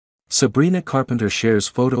Sabrina Carpenter shares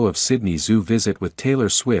photo of Sydney Zoo visit with Taylor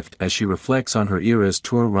Swift as she reflects on her Eras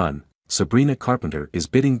Tour run. Sabrina Carpenter is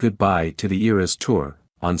bidding goodbye to the Eras Tour.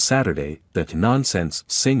 On Saturday, the Nonsense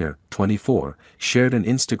singer, 24, shared an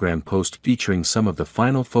Instagram post featuring some of the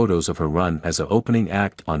final photos of her run as an opening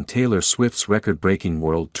act on Taylor Swift's record-breaking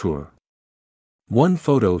world tour. One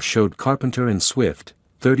photo showed Carpenter and Swift,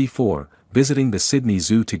 34, visiting the Sydney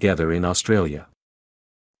Zoo together in Australia.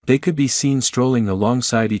 They could be seen strolling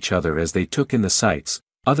alongside each other as they took in the sights.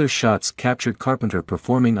 Other shots captured Carpenter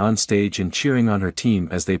performing on stage and cheering on her team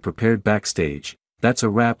as they prepared backstage. "That's a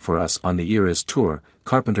wrap for us on the Eras Tour,"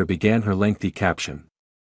 Carpenter began her lengthy caption.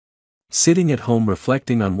 "Sitting at home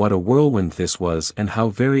reflecting on what a whirlwind this was and how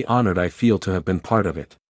very honored I feel to have been part of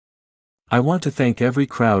it. I want to thank every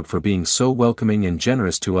crowd for being so welcoming and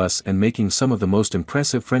generous to us and making some of the most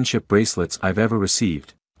impressive friendship bracelets I've ever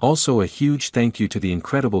received. Also a huge thank you to the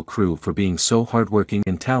incredible crew for being so hardworking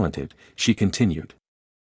and talented," she continued.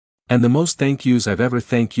 "And the most thank yous I've ever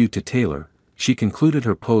thank you to Taylor." She concluded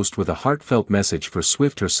her post with a heartfelt message for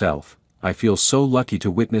Swift herself. "I feel so lucky to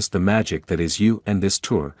witness the magic that is you and this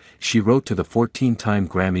tour," she wrote to the 14-time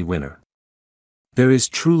Grammy winner. "There is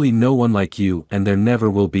truly no one like you and there never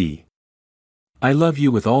will be. I love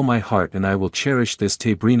you with all my heart and I will cherish this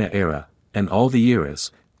Sabrina era, and all the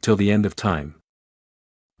eras, till the end of time."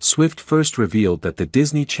 Swift first revealed that the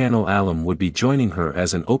Disney Channel alum would be joining her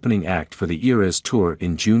as an opening act for the Eras Tour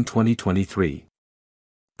in June 2023.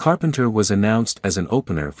 Carpenter was announced as an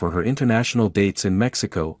opener for her international dates in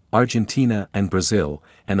Mexico, Argentina and Brazil,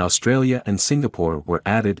 and Australia and Singapore were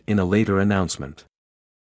added in a later announcement.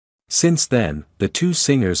 Since then, the two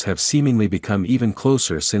singers have seemingly become even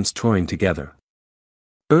closer since touring together.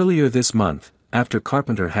 Earlier this month, after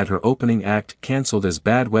Carpenter had her opening act cancelled as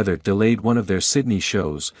bad weather delayed one of their Sydney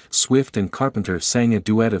shows, Swift and Carpenter sang a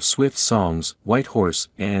duet of Swift's songs, White Horse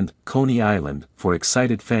and Coney Island, for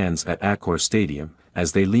excited fans at Accor Stadium,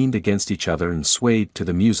 as they leaned against each other and swayed to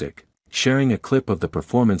the music. Sharing a clip of the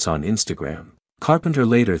performance on Instagram, Carpenter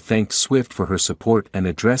later thanked Swift for her support and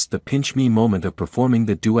addressed the pinch me moment of performing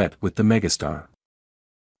the duet with the megastar.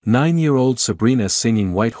 9-year-old Sabrina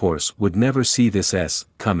singing White Horse would never see this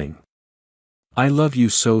coming. "I love you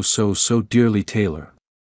so dearly, Taylor.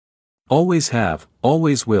 Always have,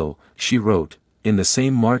 always will," she wrote. In the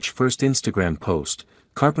same March 1 Instagram post,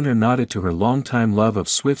 Carpenter nodded to her longtime love of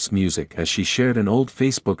Swift's music as she shared an old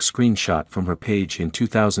Facebook screenshot from her page in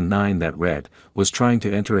 2009 that read, "Was trying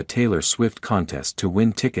to enter a Taylor Swift contest to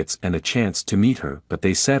win tickets and a chance to meet her, but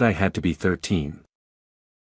they said I had to be 13.